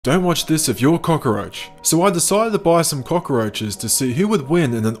Don't watch this if you're a cockroach. So I decided to buy some cockroaches to see who would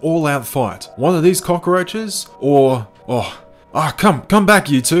win in an all-out fight. One of these cockroaches, or... come back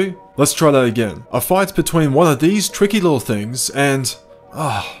you two. Let's try that again. A fight between one of these tricky little things and...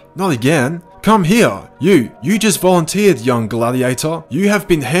 not again. Come here. You just volunteered, young gladiator. You have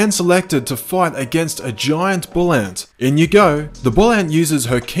been hand-selected to fight against a giant bull ant. In you go. The bull ant uses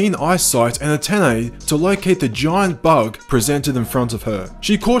her keen eyesight and antennae to locate the giant bug presented in front of her.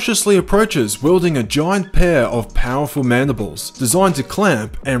 She cautiously approaches, wielding a giant pair of powerful mandibles, designed to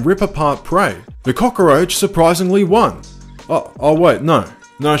clamp and rip apart prey. The cockroach surprisingly won. Oh wait, no.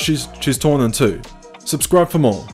 No, she's torn in two. Subscribe for more.